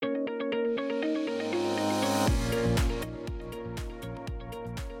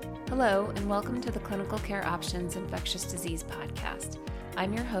Hello, and welcome to the Clinical Care Options Infectious Disease Podcast.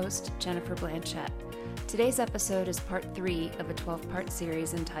 I'm your host, Jennifer Blanchette. Today's episode is part 3 of a 12-part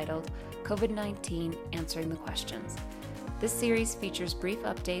series entitled COVID-19 Answering the Questions. This series features brief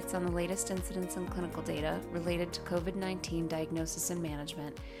updates on the latest incidents and clinical data related to COVID-19 diagnosis and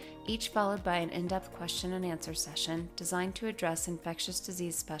management, each followed by an in-depth question and answer session designed to address infectious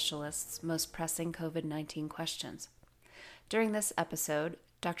disease specialists' most pressing COVID-19 questions. During this episode,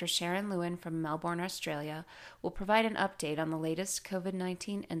 Dr. Sharon Lewin from Melbourne, Australia, will provide an update on the latest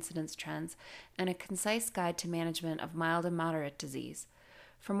COVID-19 incidence trends and a concise guide to management of mild and moderate disease.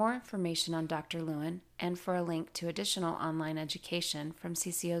 For more information on Dr. Lewin and for a link to additional online education from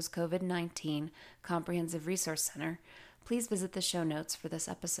CCO's COVID-19 Comprehensive Resource Center, please visit the show notes for this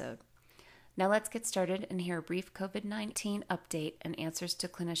episode. Now let's get started and hear a brief COVID-19 update and answers to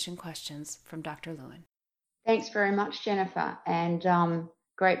clinician questions from Dr. Lewin. Thanks very much, Jennifer, and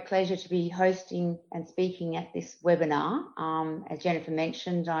great pleasure to be hosting and speaking at this webinar. As Jennifer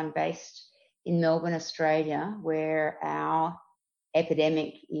mentioned, I'm based in Melbourne, Australia, where our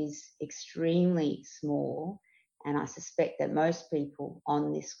epidemic is extremely small, and I suspect that most people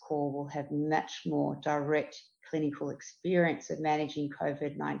on this call will have much more direct clinical experience of managing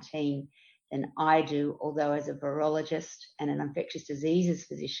COVID-19 than I do, although as a virologist and an infectious diseases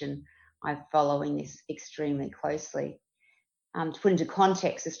physician, I'm following this extremely closely. To put into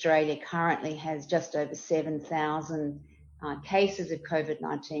context, Australia currently has just over 7,000 cases of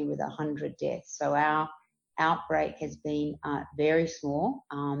COVID-19 with 100 deaths. So our outbreak has been very small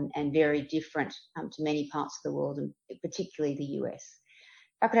and very different to many parts of the world, and particularly the US.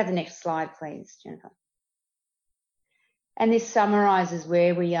 If I could have the next slide, please, Jennifer. And this summarises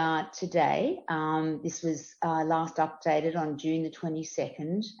where we are today. This was last updated on June the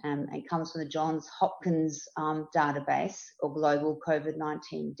 22nd. It comes from the Johns Hopkins database or global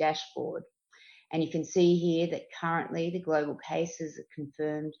COVID-19 dashboard. And you can see here that currently the global cases are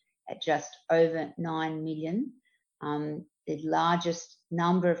confirmed at just over 9 million. The largest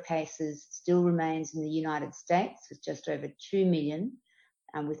number of cases still remains in the United States with just over 2 million.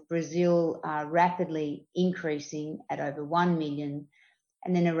 With Brazil rapidly increasing at over 1 million,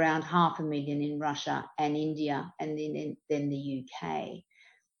 and then around 500,000 in Russia and India, and then the UK.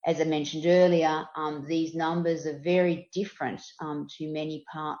 As I mentioned earlier, these numbers are very different to many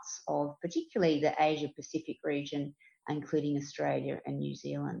parts of particularly the Asia-Pacific region, including Australia and New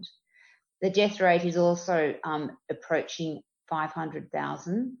Zealand. The death rate is also approaching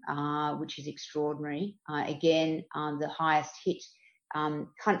 500,000, which is extraordinary. Again, the highest hit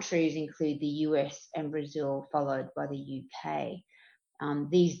countries include the US and Brazil, followed by the UK.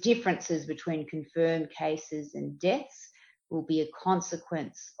 These differences between confirmed cases and deaths will be a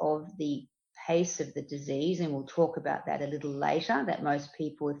consequence of the pace of the disease, and we'll talk about that a little later, that most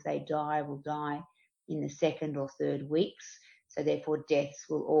people, if they die, will die in the second or third weeks. So therefore, deaths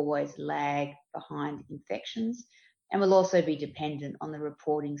will always lag behind infections, and will also be dependent on the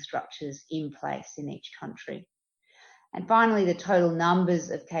reporting structures in place in each country. And finally, the total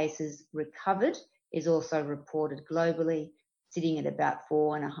numbers of cases recovered is also reported globally, sitting at about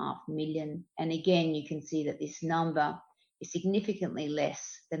 4.5 million. And again, you can see that this number is significantly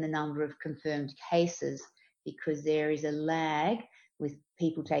less than the number of confirmed cases, because there is a lag with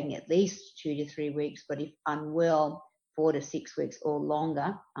people taking at least 2 to 3 weeks, but if unwell, 4 to 6 weeks or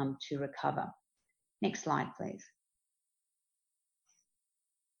longer to recover. Next slide, please.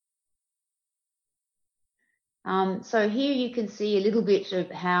 So here you can see a little bit of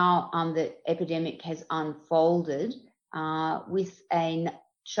how the epidemic has unfolded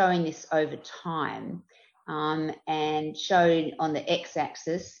showing this over time. And shown on the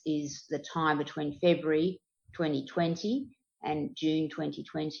x-axis is the time between February 2020 and June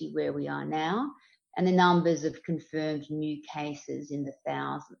 2020, where we are now, and the numbers of confirmed new cases in the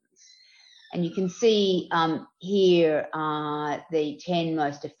thousands. And you can see here the 10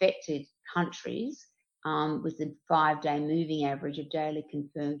 most affected countries with the 5-day moving average of daily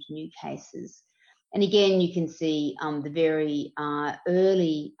confirmed new cases. And again, you can see the very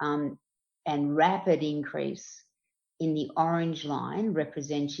early and rapid increase in the orange line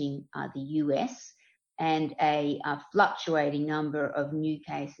representing the US, and a fluctuating number of new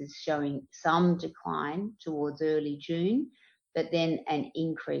cases showing some decline towards early June, but then an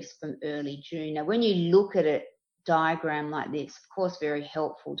increase from early June. Now, when you look at a diagram like this, of course, very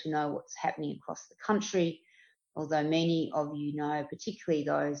helpful to know what's happening across the country, although many of you know, particularly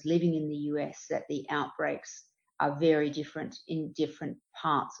those living in the US, that the outbreaks are very different in different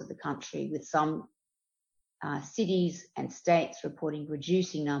parts of the country, with some cities and states reporting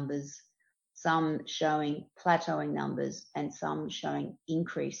reducing numbers, some showing plateauing numbers and some showing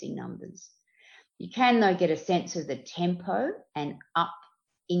increasing numbers. You can, though, get a sense of the tempo and uptick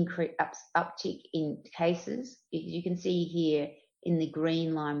in cases. You can see here in the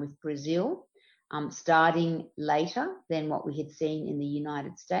green line with Brazil, starting later than what we had seen in the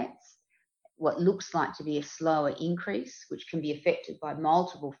United States. What looks like to be a slower increase, which can be affected by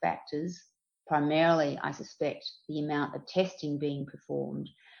multiple factors, primarily, I suspect, the amount of testing being performed.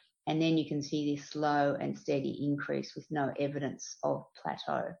 And then you can see this slow and steady increase with no evidence of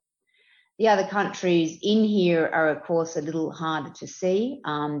plateau. The other countries in here are, of course, a little harder to see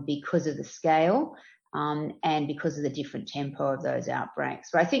because of the scale and because of the different tempo of those outbreaks.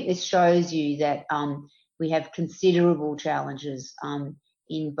 So I think this shows you that we have considerable challenges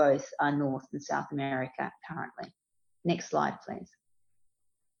in both North and South America currently. Next slide, please.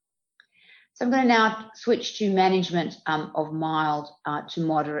 So I'm going to now switch to management of mild to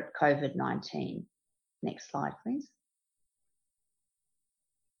moderate COVID-19. Next slide, please.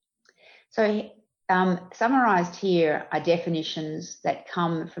 So summarised here are definitions that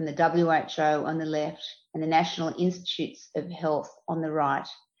come from the WHO on the left and the National Institutes of Health on the right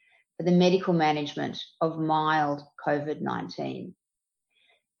for the medical management of mild COVID-19.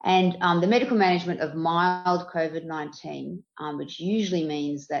 And the medical management of mild COVID-19, which usually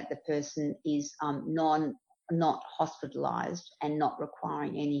means that the person is not hospitalised and not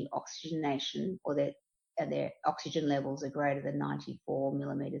requiring any oxygenation, or their oxygen levels are greater than 94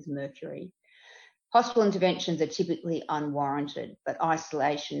 millimetres mercury. Hospital interventions are typically unwarranted, but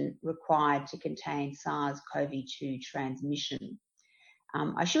isolation required to contain SARS-CoV-2 transmission.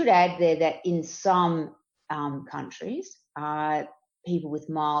 I should add there that in some countries, people with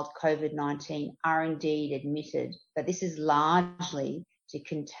mild COVID-19 are indeed admitted, but this is largely to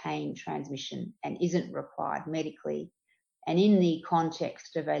contain transmission and isn't required medically. And in the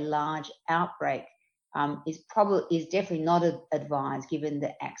context of a large outbreak, is definitely not advised given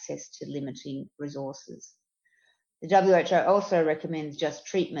the access to limiting resources. The WHO also recommends just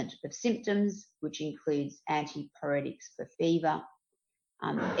treatment of symptoms, which includes antipyretics for fever,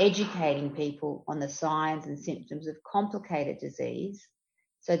 educating people on the signs and symptoms of complicated disease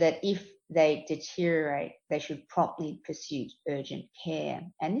so that if they deteriorate, they should promptly pursue urgent care.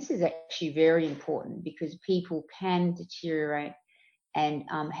 And this is actually very important because people can deteriorate and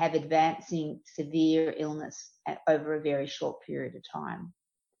have advancing severe illness over a very short period of time.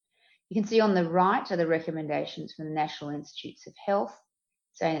 You can see on the right are the recommendations from the National Institutes of Health,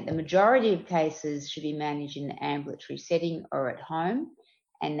 saying that the majority of cases should be managed in an ambulatory setting or at home,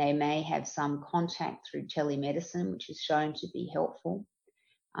 and they may have some contact through telemedicine, which is shown to be helpful.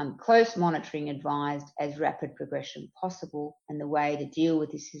 Close monitoring advised as rapid progression possible, and the way to deal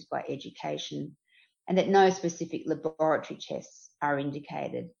with this is by education, and that no specific laboratory tests are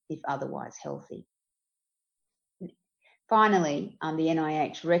indicated if otherwise healthy. Finally, the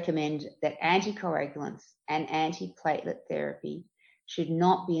NIH recommend that anticoagulants and antiplatelet therapy should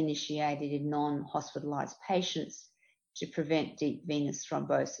not be initiated in non-hospitalised patients to prevent deep venous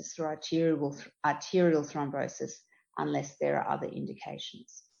thrombosis or arterial thrombosis unless there are other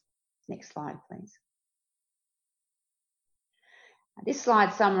indications. Next slide, please. This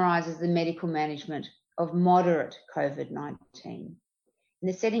slide summarises the medical management of moderate COVID-19. In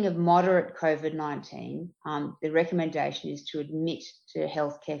the setting of moderate COVID-19, the recommendation is to admit to a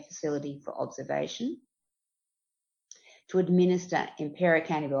healthcare facility for observation, to administer empiric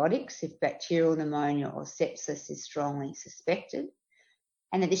antibiotics if bacterial pneumonia or sepsis is strongly suspected,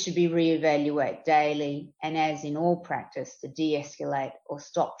 and that this should be re-evaluated daily, and as in all practice, to de-escalate or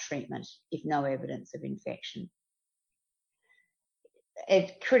stop treatment if no evidence of infection.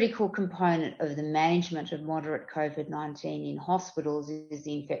 A critical component of the management of moderate COVID-19 in hospitals is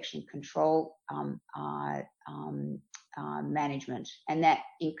the infection control management, and that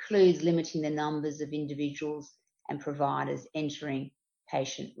includes limiting the numbers of individuals and providers entering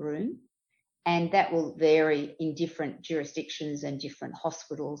patient room. And that will vary in different jurisdictions and different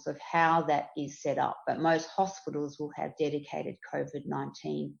hospitals of how that is set up. But most hospitals will have dedicated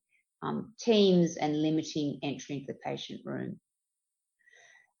COVID-19 teams and limiting entry into the patient room.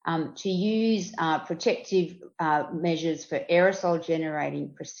 To use protective measures for aerosol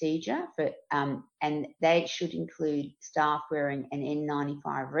generating procedure, and they should include staff wearing an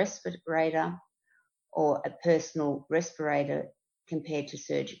N95 respirator or a personal respirator compared to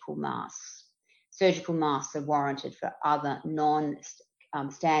surgical masks. Surgical masks are warranted for other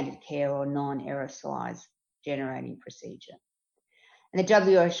non-standard care or non-aerosolized generating procedure. And the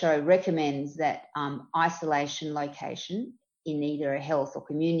WHO recommends that isolation location in either a health or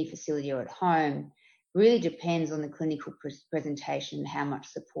community facility or at home really depends on the clinical presentation and how much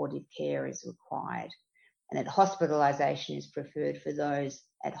supportive care is required, and that hospitalisation is preferred for those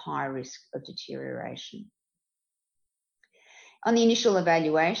at high risk of deterioration. On the initial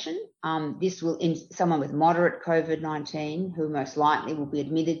evaluation, this will, in someone with moderate COVID-19, who most likely will be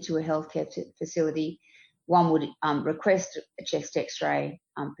admitted to a healthcare facility, one would request a chest X-ray,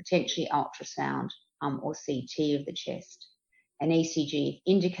 potentially ultrasound or CT of the chest, an ECG if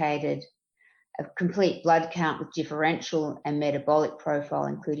indicated, a complete blood count with differential and metabolic profile,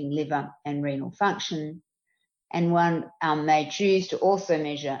 including liver and renal function, and one may choose to also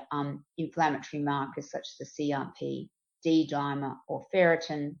measure inflammatory markers such as the CRP, D-dimer or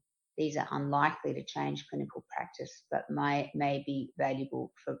ferritin. These are unlikely to change clinical practice, but may be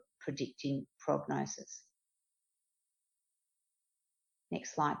valuable for predicting prognosis.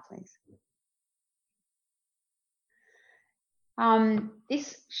 Next slide, please.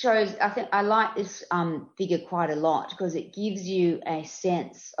 This shows, I think I like this figure quite a lot because it gives you a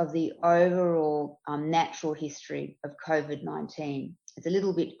sense of the overall natural history of COVID-19. It's a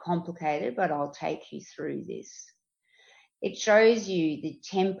little bit complicated, but I'll take you through this. It shows you the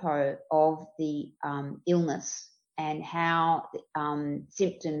tempo of the illness and how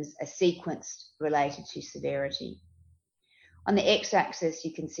symptoms are sequenced related to severity. On the x-axis,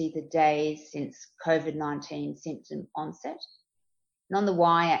 you can see the days since COVID-19 symptom onset. And on the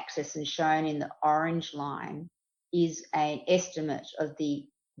y-axis, and shown in the orange line, is an estimate of the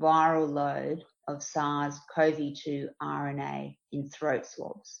viral load of SARS-CoV-2 RNA in throat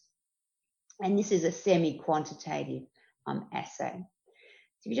swabs. And this is a semi-quantitative assay.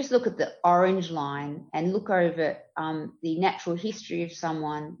 So if you just look at the orange line and look over the natural history of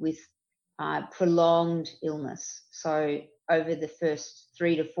someone with prolonged illness, so over the first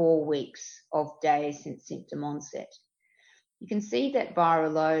 3 to 4 weeks of days since symptom onset, you can see that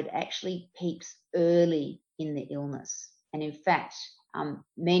viral load actually peaks early in the illness. And in fact,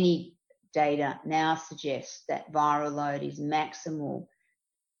 many data now suggest that viral load is maximal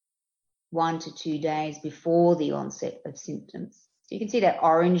 1 to 2 days before the onset of symptoms. So you can see that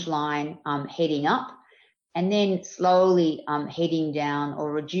orange line heading up and then slowly heading down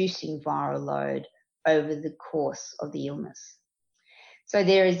or reducing viral load over the course of the illness. So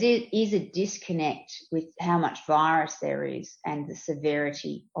there is a disconnect with how much virus there is and the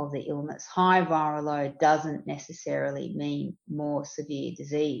severity of the illness. High viral load doesn't necessarily mean more severe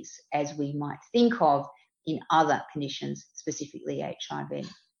disease, as we might think of in other conditions, specifically HIV.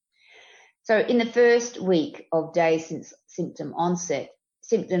 So in the first week of days since symptom onset,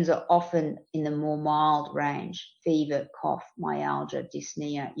 symptoms are often in the more mild range: fever, cough, myalgia,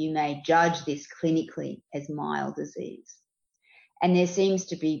 dyspnea. You may judge this clinically as mild disease. And there seems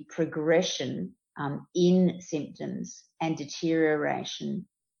to be progression in symptoms and deterioration,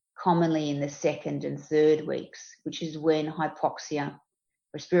 commonly in the second and third weeks, which is when hypoxia,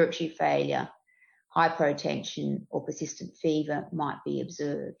 respiratory failure, hypotension, or persistent fever might be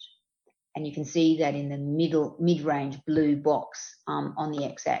observed. And you can see that in the mid-range blue box on the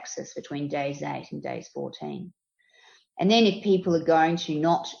x-axis between days 8 and days 14. And then if people are going to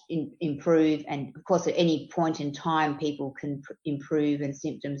not improve, and of course at any point in time people can improve and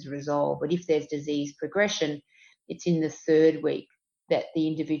symptoms resolve, but if there's disease progression, it's in the third week that the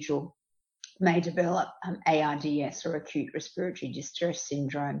individual may develop ARDS, or acute respiratory distress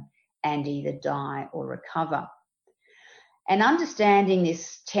syndrome, and either die or recover. And understanding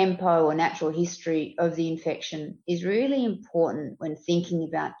this tempo or natural history of the infection is really important when thinking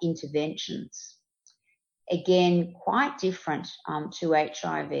about interventions. Again, quite different to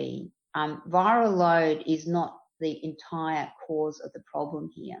HIV. Viral load is not the entire cause of the problem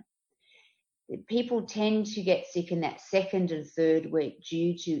here. People tend to get sick in that second and third week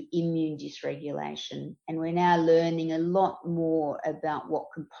due to immune dysregulation, and we're now learning a lot more about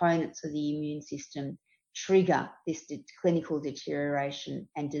what components of the immune system trigger this clinical deterioration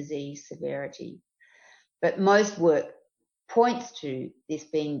and disease severity. But most work points to this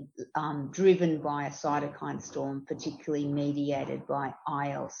being driven by a cytokine storm, particularly mediated by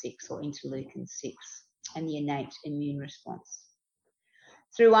IL-6 or interleukin-6 and the innate immune response.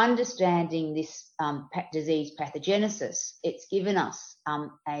 Through understanding this disease pathogenesis, it's given us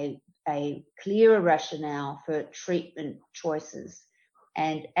a clearer rationale for treatment choices.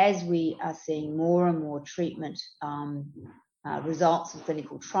 And as we are seeing more and more treatment results of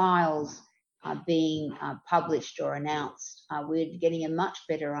clinical trials being published or announced, we're getting a much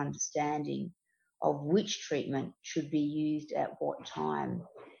better understanding of which treatment should be used at what time.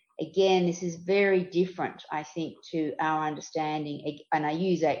 Again, this is very different, I think, to our understanding, and I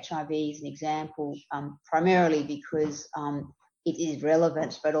use HIV as an example primarily because it is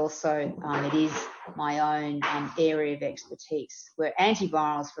relevant, but also it is my own area of expertise, where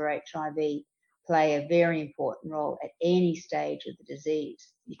antivirals for HIV play a very important role at any stage of the disease.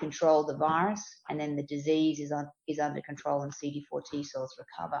 You control the virus, and then the disease is under control and CD4 T cells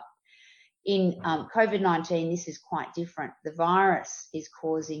recover. In COVID-19, this is quite different. The virus is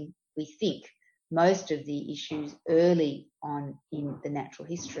causing, we think, most of the issues early on in the natural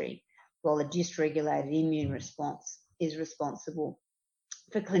history, while a dysregulated immune response is responsible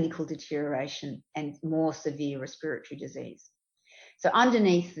for clinical deterioration and more severe respiratory disease. So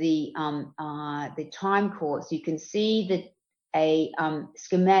underneath the time course, you can see that a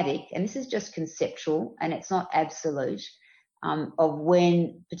schematic, and this is just conceptual and it's not absolute, of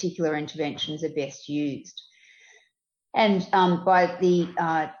when particular interventions are best used. And by the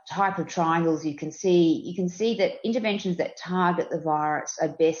type of triangles you can see that interventions that target the virus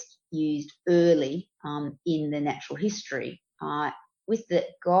are best used early in the natural history, with the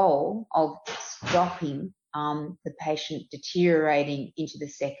goal of stopping the patient deteriorating into the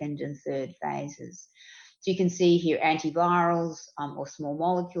second and third phases. So you can see here antivirals or small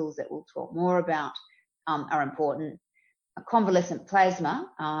molecules that we'll talk more about are important. Convalescent plasma,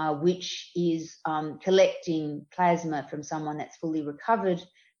 which is collecting plasma from someone that's fully recovered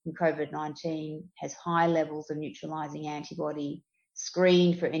from COVID-19, has high levels of neutralizing antibody,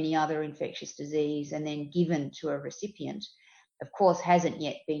 screened for any other infectious disease, and then given to a recipient, of course, hasn't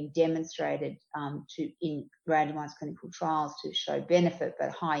yet been demonstrated in randomized clinical trials to show benefit,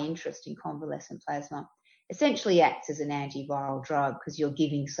 but high interest in convalescent plasma essentially acts as an antiviral drug because you're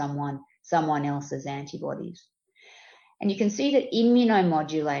giving someone else's antibodies. And you can see that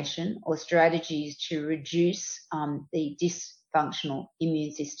immunomodulation, or strategies to reduce the dysfunctional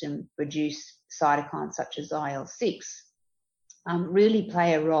immune system, reduce cytokines such as IL-6, really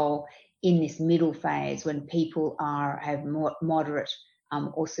play a role in this middle phase when people have more moderate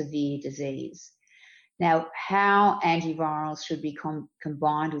or severe disease. Now, how antivirals should be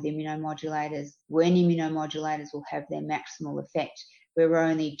combined with immunomodulators, when immunomodulators will have their maximal effect, we're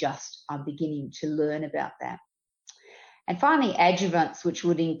only just beginning to learn about that. And finally, adjuvants, which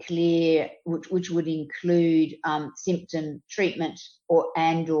would include symptom treatment or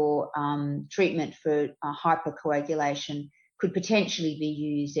treatment for hypercoagulation, could potentially be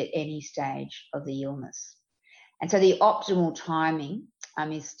used at any stage of the illness. And so the optimal timing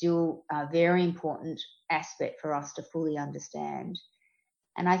is still a very important aspect for us to fully understand.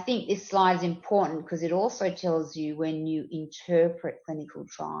 And I think this slide is important because it also tells you when you interpret clinical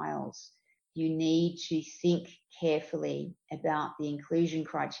trials, you need to think carefully about the inclusion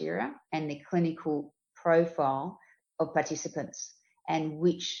criteria and the clinical profile of participants and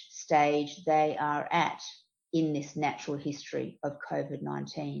which stage they are at in this natural history of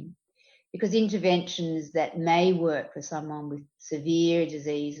COVID-19. Because interventions that may work for someone with severe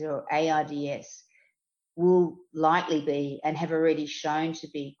disease or ARDS will likely be and have already shown to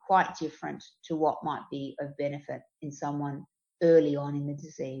be quite different to what might be of benefit in someone early on in the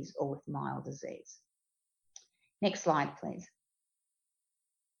disease or with mild disease. Next slide, please.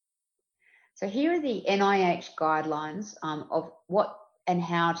 So here are the NIH guidelines of what and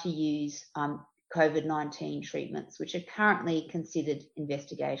how to use COVID-19 treatments, which are currently considered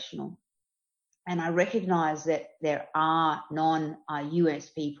investigational. And I recognise that there are non-US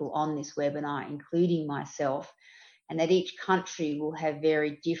people on this webinar, including myself, and that each country will have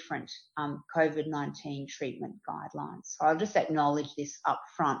very different COVID-19 treatment guidelines. So I'll just acknowledge this up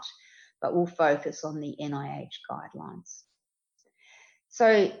front, but we'll focus on the NIH guidelines.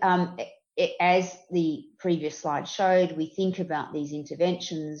 So as the previous slide showed, we think about these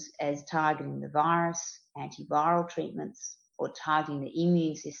interventions as targeting the virus, antiviral treatments, or targeting the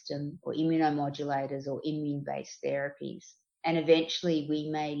immune system, or immunomodulators, or immune-based therapies. And eventually we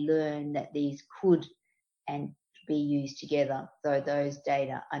may learn that these could and be used together, though those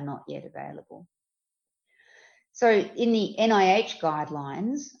data are not yet available. So in the NIH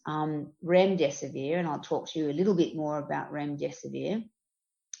guidelines, remdesivir, and I'll talk to you a little bit more about remdesivir,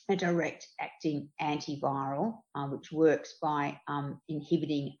 a direct-acting antiviral, which works by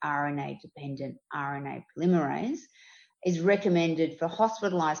inhibiting RNA-dependent RNA polymerase, is recommended for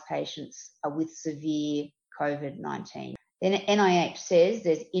hospitalised patients with severe COVID-19. Then NIH says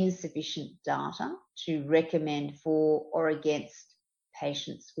there's insufficient data to recommend for or against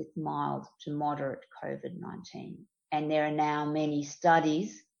patients with mild to moderate COVID-19. And there are now many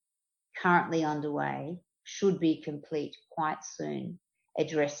studies currently underway, should be complete quite soon,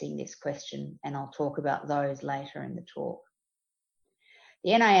 addressing this question, and I'll talk about those later in the talk.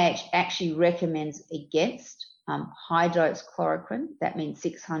 The NIH actually recommends against high-dose chloroquine. That means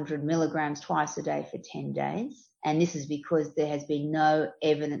 600 milligrams twice a day for 10 days. And this is because there has been no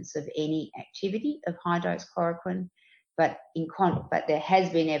evidence of any activity of high-dose chloroquine, but there has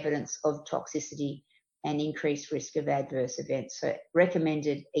been evidence of toxicity and increased risk of adverse events, so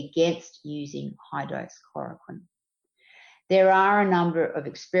recommended against using high-dose chloroquine. There are a number of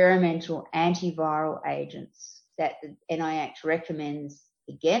experimental antiviral agents that the NIH recommends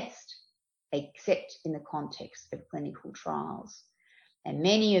against, except in the context of clinical trials. And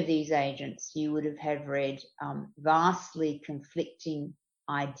many of these agents you would have read vastly conflicting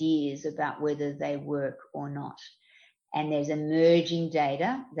ideas about whether they work or not. And there's emerging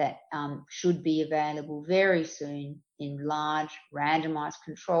data that should be available very soon in large randomized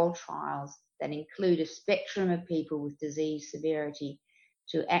controlled trials that include a spectrum of people with disease severity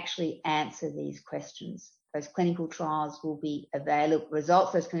to actually answer these questions. Those clinical trials will be available, results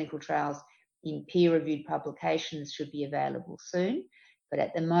of those clinical trials in peer-reviewed publications should be available soon. But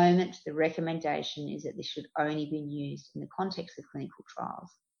at the moment, the recommendation is that this should only be used in the context of clinical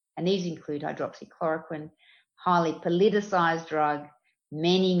trials. And these include hydroxychloroquine, highly politicized drug,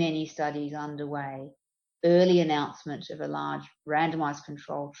 many studies underway, early announcement of a large randomized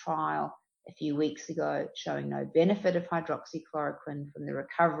controlled trial a few weeks ago showing no benefit of hydroxychloroquine from the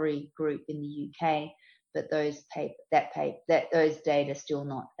recovery group in the UK, but those data still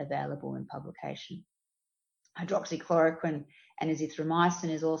not available in publication. Hydroxychloroquine and azithromycin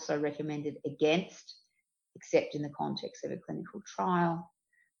is also recommended against, except in the context of a clinical trial.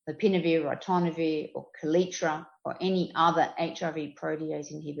 Lopinavir, ritonavir, or Kaletra, or any other HIV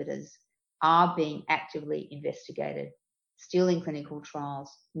protease inhibitors are being actively investigated, still in clinical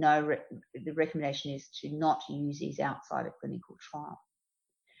trials. The recommendation is to not use these outside of clinical trial.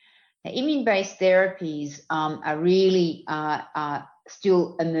 Now, immune-based therapies are really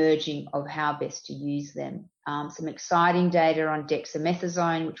still emerging of how best to use them. Some exciting data on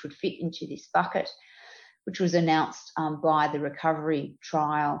dexamethasone, which would fit into this bucket, which was announced by the recovery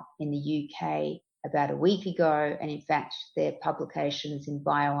trial in the UK about a week ago. And in fact, their publications in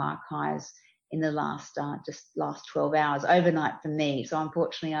bioarchives in the last 12 hours, overnight for me. So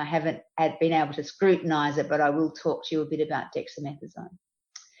unfortunately, I haven't been able to scrutinise it, but I will talk to you a bit about dexamethasone.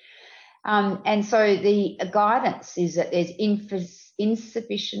 And so the guidance is that there's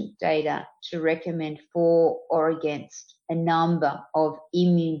insufficient data to recommend for or against a number of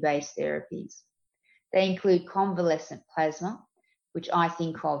immune-based therapies. They include convalescent plasma, which I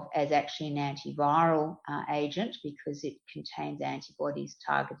think of as actually an antiviral agent because it contains antibodies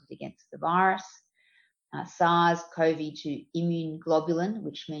targeted against the virus. SARS-CoV-2 immune globulin,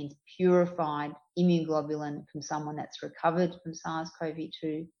 which means purified immune globulin from someone that's recovered from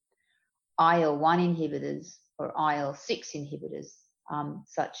SARS-CoV-2. IL-1 inhibitors or IL-6 inhibitors,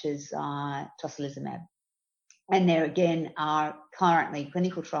 such as tocilizumab. And there again are currently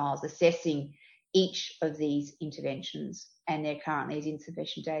clinical trials assessing each of these interventions, and there currently is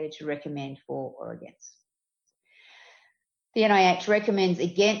insufficient data to recommend for or against. The NIH recommends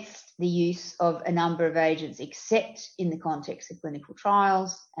against the use of a number of agents except in the context of clinical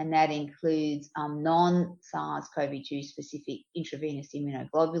trials, and that includes non-SARS-CoV-2 specific intravenous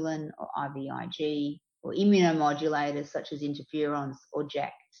immunoglobulin or IVIG, or immunomodulators such as interferons or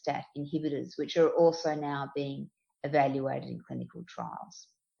JAK-STAT inhibitors, which are also now being evaluated in clinical trials.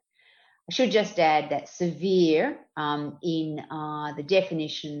 I should just add that severe in the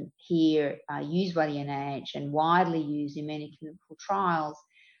definition here used by the NIH and widely used in many clinical trials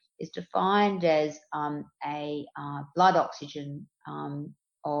is defined as a blood oxygen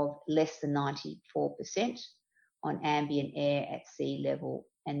of less than 94% on ambient air at sea level,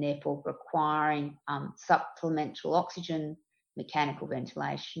 and therefore requiring supplemental oxygen, mechanical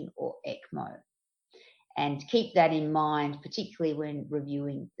ventilation, or ECMO. And keep that in mind, particularly when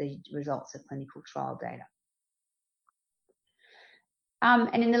reviewing the results of clinical trial data.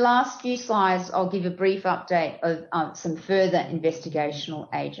 And in the last few slides, I'll give a brief update of some further investigational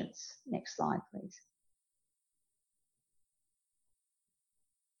agents. Next slide, please.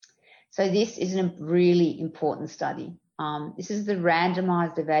 So this is a really important study. This is the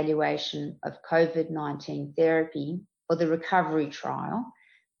randomized evaluation of COVID-19 therapy, or the recovery trial,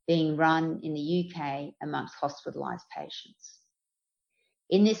 being run in the UK amongst hospitalised patients.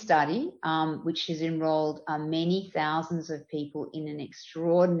 In this study, which has enrolled many thousands of people in an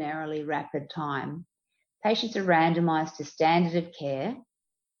extraordinarily rapid time, patients are randomised to standard of care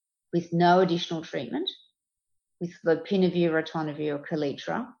with no additional treatment, with lopinavir, ritonavir, or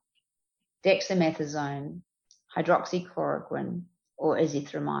Kaletra, dexamethasone, hydroxychloroquine, or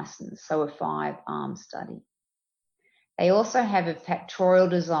azithromycin, so a 5-arm study. They also have a factorial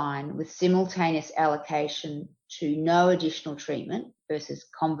design with simultaneous allocation to no additional treatment versus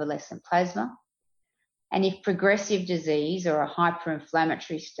convalescent plasma, And if progressive disease or a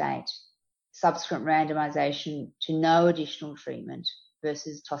hyperinflammatory state, subsequent randomization to no additional treatment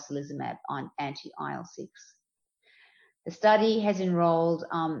versus tocilizumab on anti-IL-6. The study has enrolled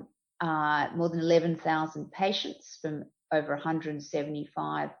more than 11,000 patients from over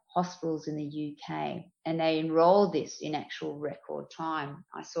 175 hospitals in the UK, and they enrolled this in actual record time.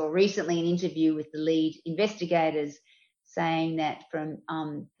 I saw recently an interview with the lead investigators saying that from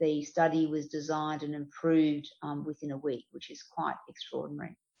the study was designed and improved within a week, which is quite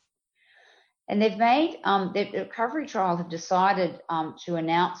extraordinary. And they've made, the recovery trial have decided to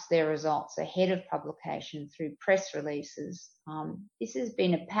announce their results ahead of publication through press releases. This has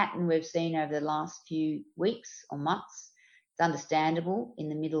been a pattern we've seen over the last few weeks or months. It's understandable in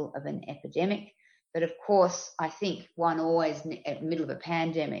the middle of an epidemic, but of course, I think one always, at the middle of a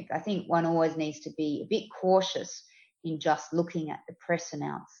pandemic, I think one always needs to be a bit cautious in just looking at the press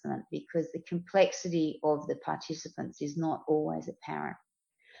announcement, because the complexity of the participants is not always apparent.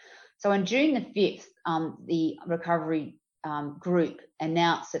 So on June the 5th, the recovery group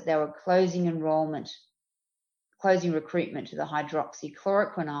announced that they were closing recruitment to the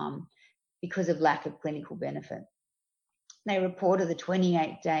hydroxychloroquine arm because of lack of clinical benefit. They reported the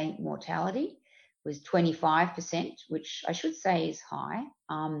 28-day mortality was 25%, which I should say is high,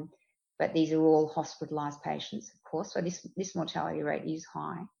 but these are all hospitalised patients, of course, so this mortality rate is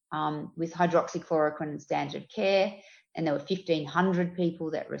high. With hydroxychloroquine and standard of care, and there were 1,500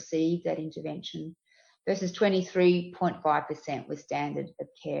 people that received that intervention versus 23.5% with standard of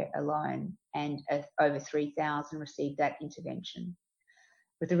care alone, and over 3,000 received that intervention,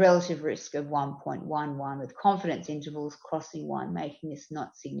 with a relative risk of 1.11, with confidence intervals crossing 1, making this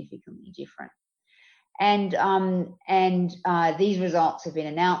not significantly different. And these results have been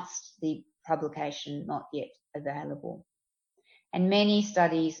announced, the publication not yet available. And many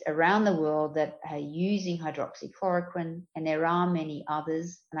studies around the world that are using hydroxychloroquine, and there are many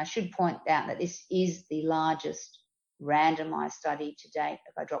others. And I should point out that this is the largest randomized study to date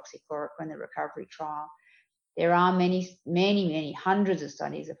of hydroxychloroquine, the recovery trial. There are many hundreds of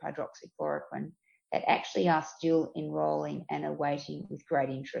studies of hydroxychloroquine that actually are still enrolling and are waiting with great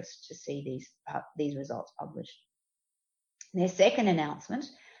interest to see these results published. Their second announcement,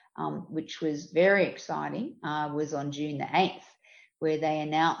 which was very exciting, was on June the 8th, where they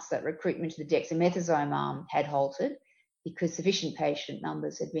announced that recruitment to the dexamethasone arm had halted because sufficient patient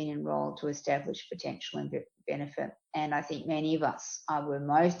numbers had been enrolled to establish potential and benefit. And I think many of us were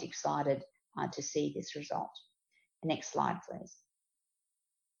most excited to see this result. Next slide, please.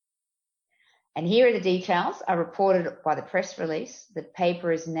 And here are the details are reported by the press release. The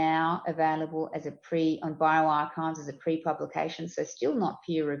paper is now available as on bioRxiv as a pre-publication, so still not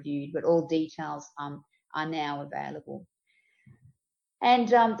peer-reviewed, but all details are now available. And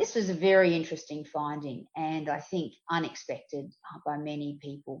this was a very interesting finding, and I think unexpected by many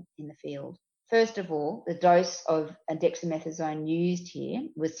people in the field. First of all, the dose of dexamethasone used here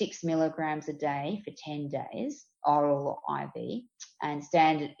was 6 milligrams a day for 10 days, oral or IV, and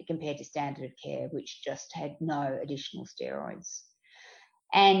standard compared to standard of care, which just had no additional steroids.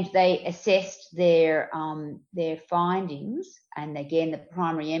 And they assessed their findings, and again, the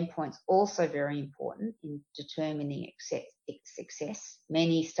primary endpoint's also very important in determining success.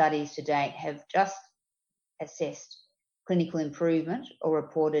 Many studies to date have just assessed clinical improvement or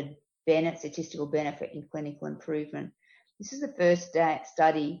reported statistical benefit in clinical improvement. This is the first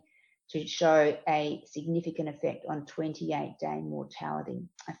study to show a significant effect on 28-day mortality,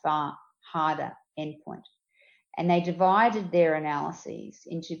 a far harder endpoint. And they divided their analyses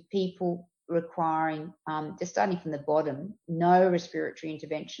into people requiring, just starting from the bottom, no respiratory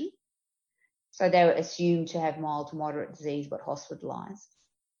intervention. So they were assumed to have mild to moderate disease but hospitalised.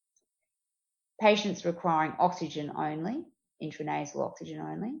 Patients requiring oxygen only, intranasal oxygen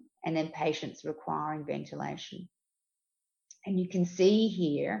only, and then patients requiring ventilation. And you can see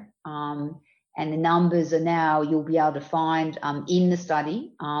here, and the numbers are now, you'll be able to find in the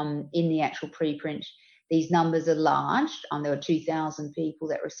study, in the actual preprint, these numbers are large. There were 2,000 people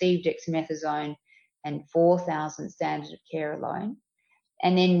that received dexamethasone and 4,000 standard of care alone.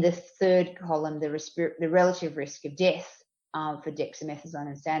 And then the third column, the relative risk of death for dexamethasone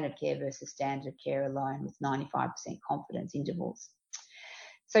and standard of care versus standard of care alone with 95% confidence intervals.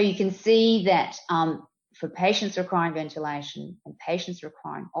 So you can see that for patients requiring ventilation and patients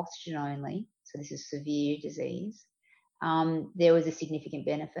requiring oxygen only, so this is severe disease, there was a significant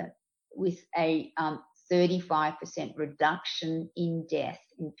benefit with a 35% reduction in death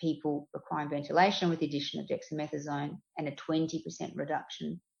in people requiring ventilation with the addition of dexamethasone, and a 20%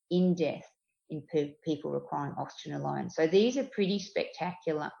 reduction in death in people requiring oxygen alone. So these are pretty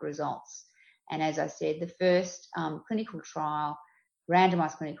spectacular results. And as I said, the first randomized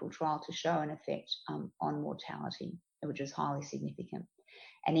clinical trial to show an effect on mortality, which was highly significant.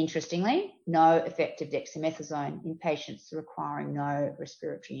 And interestingly, no effect of dexamethasone in patients requiring no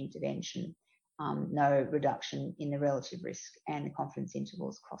respiratory intervention, no reduction in the relative risk and the confidence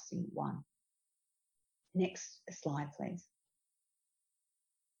intervals crossing 1. Next slide, please.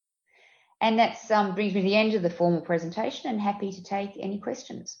 And that brings me to the end of the formal presentation, and happy to take any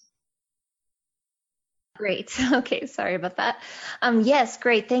questions. Great. Okay, sorry about that. Yes,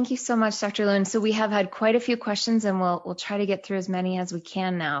 great. Thank you so much, Dr. Lewin. So we have had quite a few questions, and we'll try to get through as many as we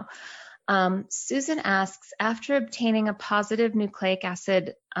can now. Susan asks, after obtaining a positive nucleic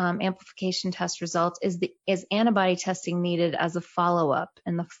acid amplification test result, is antibody testing needed as a follow-up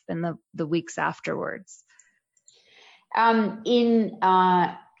in the weeks afterwards? In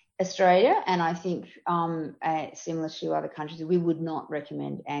Australia, and I think similar to other countries, we would not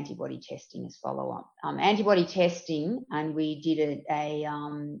recommend antibody testing as follow-up. Antibody testing, and we did a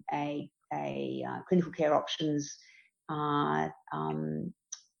clinical care options a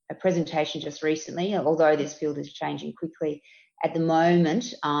presentation just recently, although this field is changing quickly at the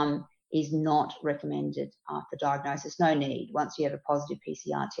moment, is not recommended after diagnosis. No need. Once you have a positive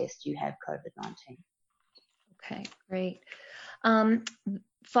PCR test, you have COVID-19. Okay, great.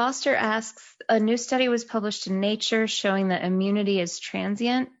 Foster asks, a new study was published in Nature showing that immunity is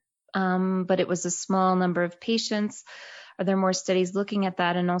transient, but it was a small number of patients. Are there more studies looking at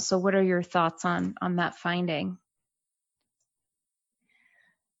that? And also, what are your thoughts on that finding?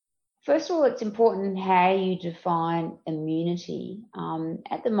 First of all, it's important how you define immunity.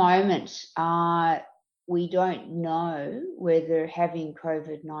 At the moment, we don't know whether having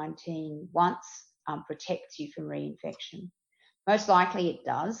COVID-19 once protects you from reinfection. Most likely it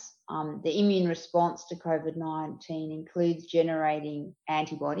does. The immune response to COVID-19 includes generating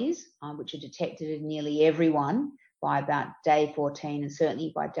antibodies, which are detected in nearly everyone by about day 14 and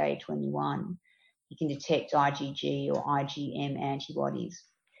certainly by day 21. You can detect IgG or IgM antibodies.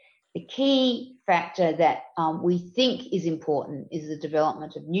 The key factor that we think is important is the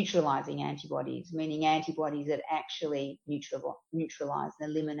development of neutralizing antibodies, meaning antibodies that actually neutralize and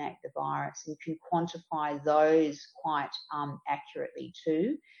eliminate the virus, and can quantify those quite accurately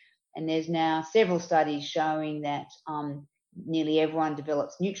too. And there's now several studies showing that nearly everyone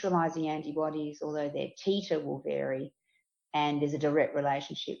develops neutralizing antibodies, although their titer will vary, and there's a direct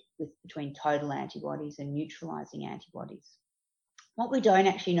relationship between total antibodies and neutralizing antibodies. What we don't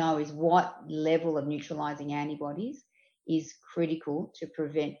actually know is what level of neutralizing antibodies is critical to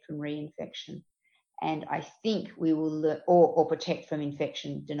prevent from reinfection. And I think we will, or protect from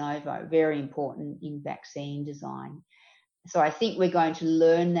infection de novo, very important in vaccine design. So I think we're going to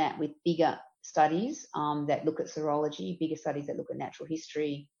learn that with bigger studies that look at serology, bigger studies that look at natural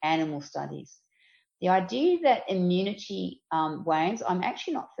history, animal studies. The idea that immunity wanes, I'm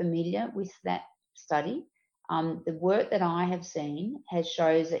actually not familiar with that study. The work that I have seen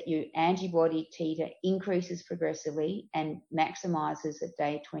shows that your antibody titer increases progressively and maximizes at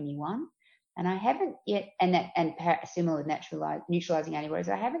day 21. And I haven't yet, and similar with neutralizing antibodies,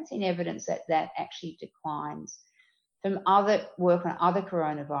 I haven't seen evidence that that actually declines. From other work on other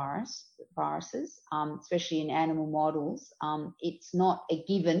coronaviruses, especially in animal models, it's not a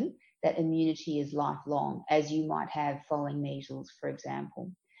given that immunity is lifelong, as you might have following measles, for example.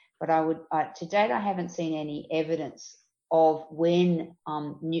 But to date, I haven't seen any evidence of when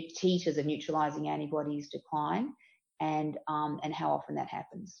titers of neutralizing antibodies decline and how often that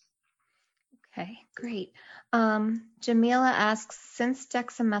happens. Okay, great. Jamila asks, since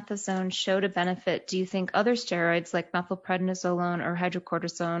dexamethasone showed a benefit, do you think other steroids like methylprednisolone or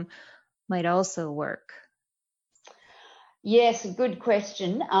hydrocortisone might also work? Yes, good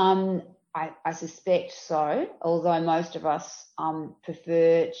question. I suspect so, although most of us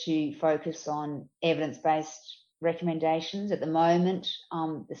prefer to focus on evidence-based recommendations. At the moment,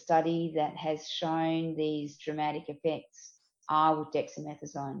 the study that has shown these dramatic effects are with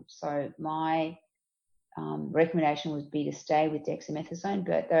dexamethasone. So my recommendation would be to stay with dexamethasone,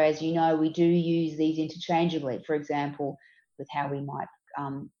 but though, as you know, we do use these interchangeably, for example, with how we might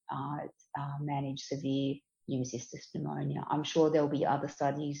manage severe pneumocystis pneumonia. I'm sure there'll be other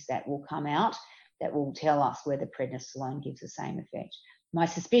studies that will come out that will tell us whether prednisolone gives the same effect. My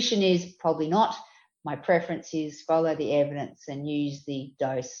suspicion is probably not. My preference is follow the evidence and use the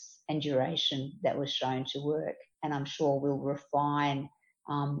dose and duration that was shown to work. And I'm sure we'll refine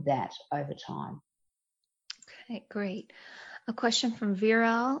that over time. Okay, great. A question from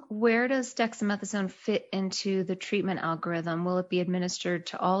Viral. Where does dexamethasone fit into the treatment algorithm? Will it be administered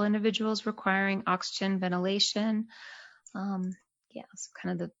to all individuals requiring oxygen ventilation? So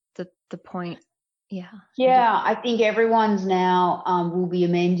kind of the point. Yeah. Yeah, I think everyone's now will be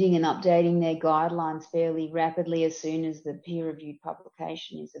amending and updating their guidelines fairly rapidly as soon as the peer-reviewed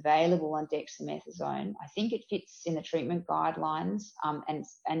publication is available on dexamethasone. I think it fits in the treatment guidelines,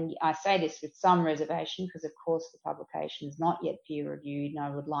 and I say this with some reservation because, of course, the publication is not yet peer-reviewed, and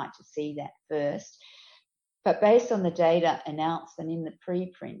I would like to see that first. But based on the data announced and in the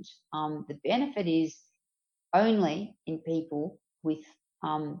preprint, the benefit is only in people with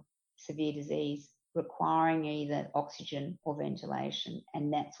severe disease requiring either oxygen or ventilation,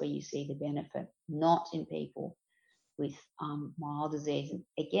 and that's where you see the benefit, not in people with mild disease. And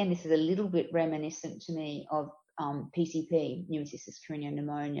again, this is a little bit reminiscent to me of PCP, pneumocystis carinii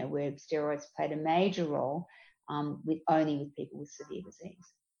pneumonia, where steroids played a major role only with people with severe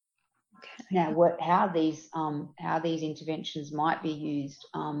disease. Okay. Now, how these interventions might be used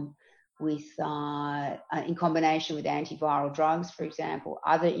in combination with antiviral drugs, for example,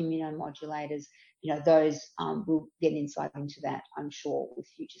 other immunomodulators, those we'll get insight into that, I'm sure, with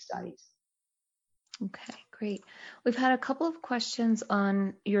future studies. Okay, great. We've had a couple of questions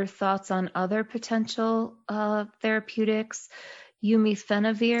on your thoughts on other potential therapeutics,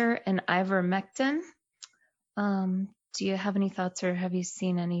 umifenavir and ivermectin. Do you have any thoughts, or have you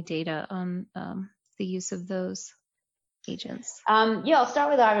seen any data on the use of those agents? I'll start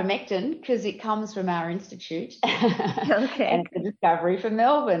with ivermectin because it comes from our institute. Okay. And it's a discovery from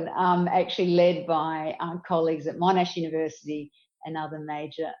Melbourne, actually led by colleagues at Monash University, another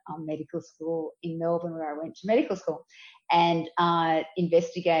major medical school in Melbourne where I went to medical school. And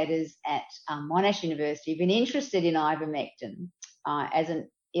investigators at Monash University have been interested in ivermectin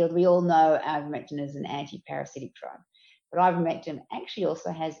we all know ivermectin is an anti-parasitic drug, but ivermectin actually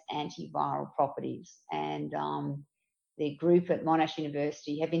also has antiviral properties. And the group at Monash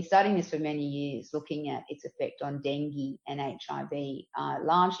University have been studying this for many years, looking at its effect on dengue and HIV,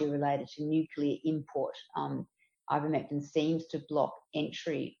 largely related to nuclear import. Ivermectin seems to block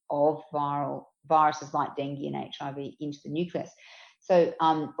entry of viruses like dengue and HIV into the nucleus. So,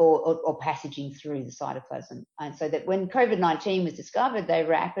 or passaging through the cytoplasm. And so that when COVID-19 was discovered, they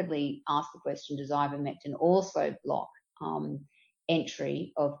rapidly asked the question, does ivermectin also block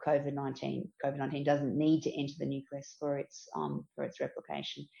entry of COVID-19? COVID-19 doesn't need to enter the nucleus for its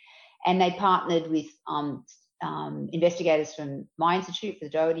replication. And they partnered with investigators from my institute, for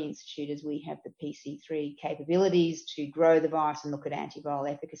the Doherty Institute, as we have the PC3 capabilities to grow the virus and look at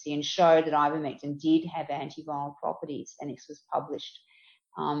antiviral efficacy, and show that ivermectin did have antiviral properties. And this was published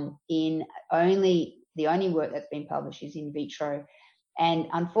the only work that's been published is in vitro. And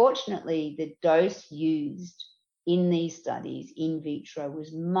unfortunately, the dose used in these studies in vitro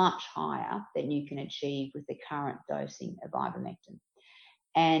was much higher than you can achieve with the current dosing of ivermectin.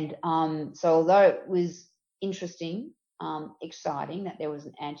 And so although it was interesting, exciting that there was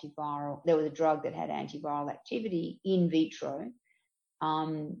a drug that had antiviral activity in vitro,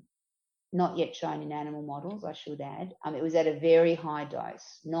 not yet shown in animal models, I should add. It was at a very high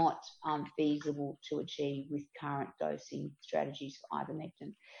dose, not feasible to achieve with current dosing strategies for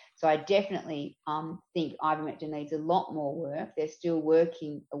ivermectin. So I definitely think ivermectin needs a lot more work. They're still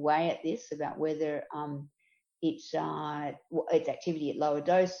working away at this about whether its activity at lower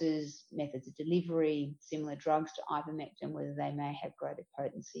doses, methods of delivery, similar drugs to ivermectin, whether they may have greater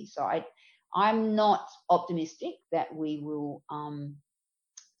potency. So I'm not optimistic that we will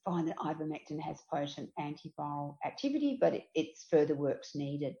find that ivermectin has potent antiviral activity, but it's further work's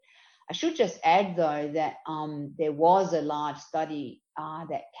needed. I should just add, though, that there was a large study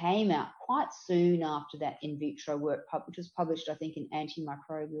that came out quite soon after that in vitro work, which was published, I think, in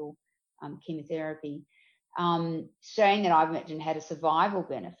Antimicrobial Chemotherapy, showing that ivermectin had a survival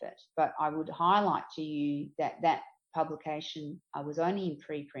benefit. But I would highlight to you that that publication was only in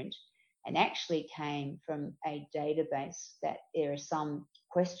preprint and actually came from a database that there is some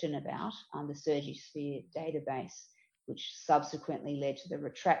question about, the Surgisphere database, which subsequently led to the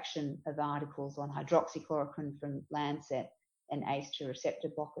retraction of articles on hydroxychloroquine from Lancet and ACE2 receptor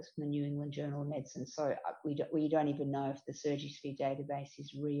blockers from the New England Journal of Medicine. So we don't even know if the Surgisphere database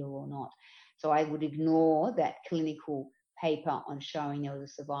is real or not. So I would ignore that clinical paper on showing there was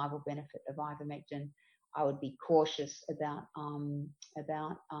a survival benefit of ivermectin. I would be cautious about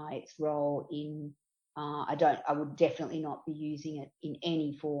its role in. I would definitely not be using it in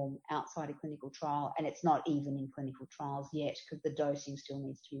any form outside a clinical trial, and it's not even in clinical trials yet because the dosing still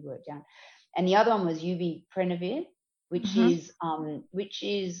needs to be worked out. And the other one was umifenavir, which is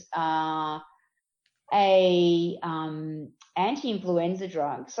a anti-influenza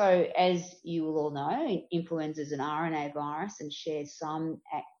drug. So as you will all know, influenza is an RNA virus and shares some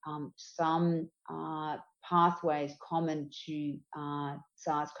pathways common to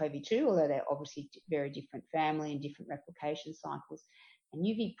SARS-CoV-2, although they're obviously very different family and different replication cycles. And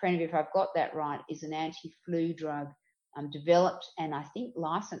uviprenavir, if I've got that right, is an anti-flu drug developed and I think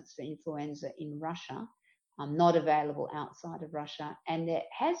licensed for influenza in Russia, not available outside of Russia. And there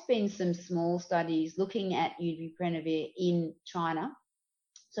has been some small studies looking at uviprenavir in China.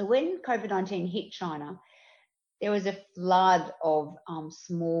 So when COVID-19 hit China, there was a flood of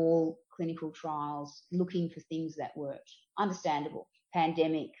small clinical trials looking for things that worked. Understandable.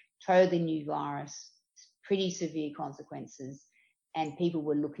 Pandemic, totally new virus, pretty severe consequences, and people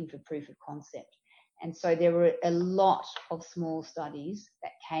were looking for proof of concept. And so there were a lot of small studies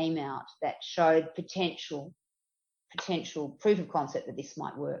that came out that showed potential proof of concept that this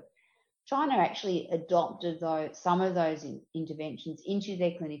might work. China actually adopted some of those interventions into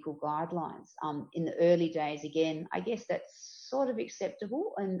their clinical guidelines in the early days. Again, I guess that's sort of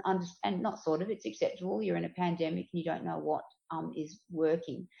acceptable and not sort of, it's acceptable. You're in a pandemic and you don't know what is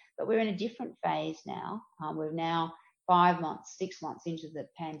working. But we're in a different phase now. We're now 5 months, 6 months into the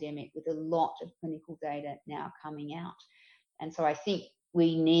pandemic with a lot of clinical data now coming out. And so I think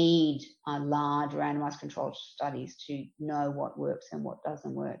we need large randomized controlled studies to know what works and what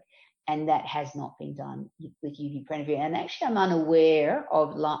doesn't work. And that has not been done with uviprenavir. And actually, I'm unaware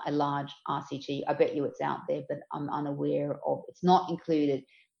of a large RCT. I bet you it's out there, but I'm unaware of. It's not included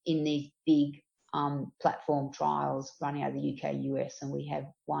in these big platform trials running out of the UK, US, and we have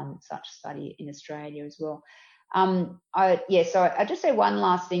one such study in Australia as well. So I'll just say one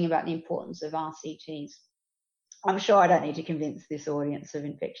last thing about the importance of RCTs. I'm sure I don't need to convince this audience of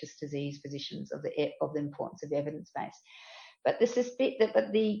infectious disease physicians of the importance of evidence base. But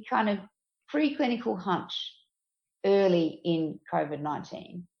the kind of preclinical hunch early in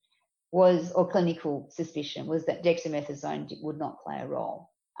COVID-19 or clinical suspicion was that dexamethasone would not play a role.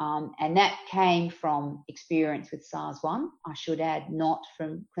 And that came from experience with SARS-1, I should add, not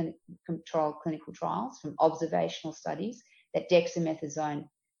from controlled clinical trials, from observational studies, that dexamethasone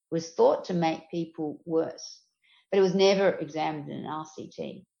was thought to make people worse, but it was never examined in an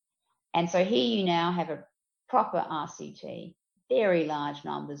RCT. And so here you now have a proper RCT, very large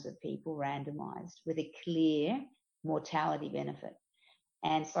numbers of people randomized with a clear mortality benefit.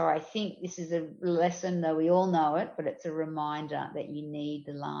 And so I think this is a lesson, though we all know it, but it's a reminder that you need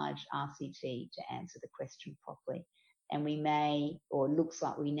the large RCT to answer the question properly. And we may, or it looks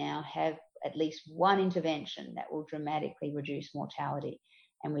like we now have at least one intervention that will dramatically reduce mortality.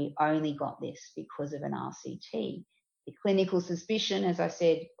 And we only got this because of an RCT. The clinical suspicion, as I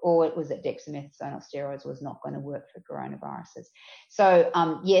said, or it was that dexamethasone or steroids was not going to work for coronaviruses. So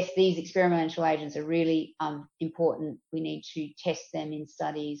yes, these experimental agents are really important. We need to test them in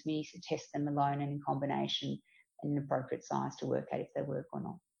studies. We need to test them alone and in combination in an appropriate size to work out if they work or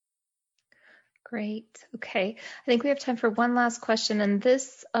not. Great. Okay. I think we have time for one last question, and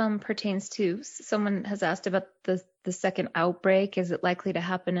this pertains to someone has asked about the second outbreak. Is it likely to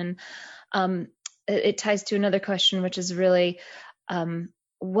happen? And it ties to another question, which is really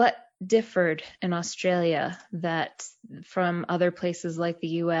what differed in Australia that from other places like the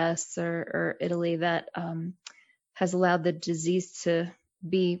US or Italy that has allowed the disease to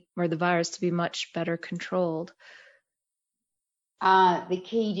be, or the virus to be much better controlled? The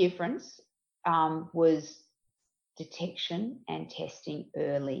key difference was detection and testing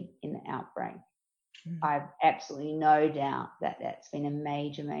early in the outbreak. I've absolutely no doubt that that's been a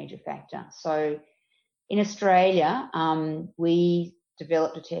major, major factor. So in Australia, we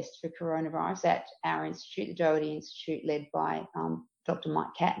developed a test for coronavirus at our institute, the Doherty Institute, led by Dr.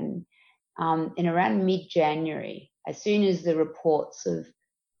 Mike Catton, in around mid-January. As soon as the reports of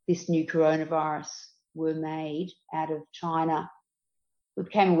this new coronavirus were made out of China, we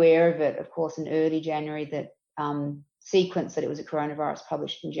became aware of it, of course, in early January, that sequence that it was a coronavirus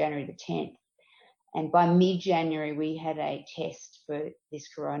published in January the 10th. And by mid-January, we had a test for this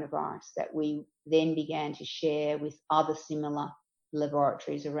coronavirus that we then began to share with other similar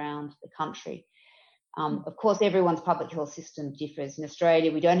laboratories around the country. Of course, everyone's public health system differs. In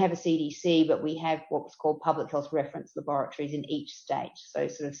Australia, we don't have a CDC, but we have what's called public health reference laboratories in each state. So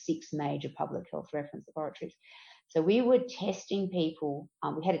sort of 6 major public health reference laboratories. So we were testing people.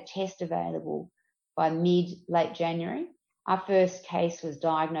 We had a test available by late January. Our first case was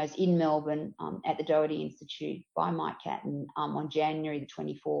diagnosed in Melbourne at the Doherty Institute by Mike Catton on January the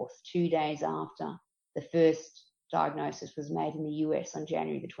 24th, 2 days after the first diagnosis was made in the US on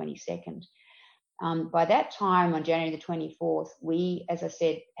January the 22nd. By that time, on January the 24th, we, as I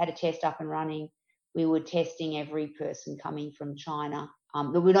said, had a test up and running. we were testing every person coming from China.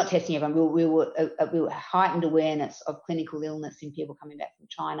 But we're not testing everyone. We were heightened awareness of clinical illness in people coming back from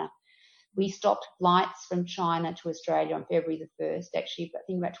China. We stopped flights from China to Australia on February the 1st, actually, I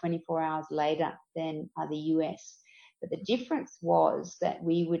think about 24 hours later than the US. But the difference was that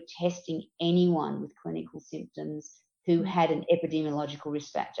we were testing anyone with clinical symptoms who had an epidemiological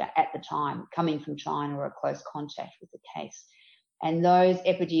risk factor at the time, coming from China or a close contact with the case. And those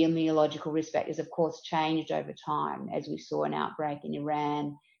epidemiological risk factors, of course, changed over time as we saw an outbreak in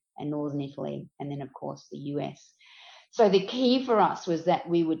Iran and northern Italy, and then, of course, the US. So the key for us was that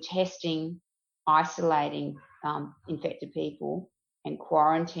we were testing, isolating infected people and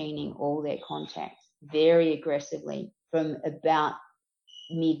quarantining all their contacts very aggressively from about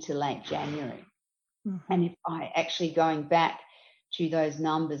mid to late January. Mm-hmm. And if I actually going back to those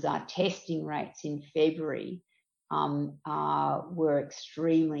numbers, our testing rates in February were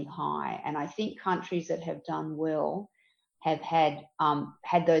extremely high. And I think countries that have done well have had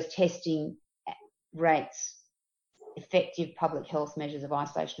those testing rates, effective public health measures of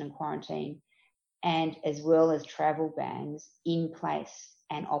isolation and quarantine, and as well as travel bans in place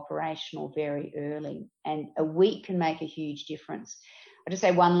and operational very early. And a week can make a huge difference. I'll just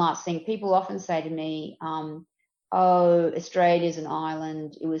say one last thing. People often say to me, oh, Australia's an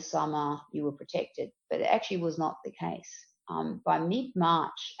island, it was summer, you were protected. But it actually was not the case. By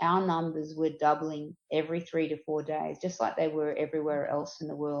mid-March, our numbers were doubling every 3 to 4 days, just like they were everywhere else in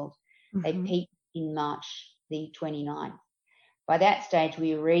the world. Mm-hmm. They peaked in March the 29th. By that stage,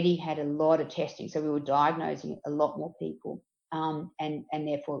 we already had a lot of testing, so we were diagnosing a lot more people and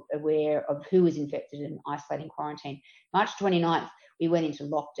therefore aware of who was infected and isolating quarantine. March 29th, we went into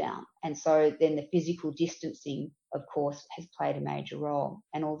lockdown, and so then the physical distancing, of course, has played a major role.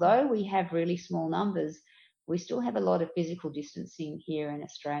 And although we have really small numbers, we still have a lot of physical distancing here in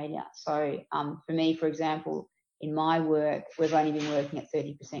Australia. So for me, for example, in my work, we've only been working at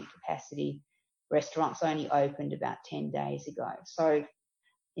 30% capacity. Restaurants only opened about 10 days ago. So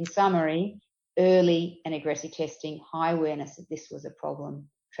in summary, early and aggressive testing, high awareness that this was a problem,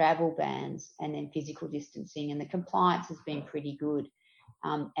 travel bans, and then physical distancing. And the compliance has been pretty good.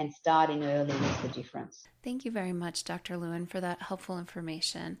 And starting early is the difference. Thank you very much, Dr. Lewin, for that helpful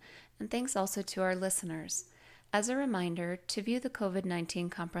information. And thanks also to our listeners. As a reminder, to view the COVID-19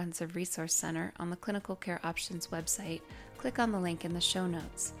 Comprehensive Resource Center on the Clinical Care Options website, click on the link in the show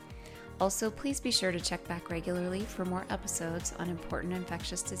notes. Also, please be sure to check back regularly for more episodes on important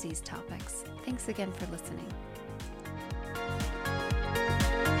infectious disease topics. Thanks again for listening.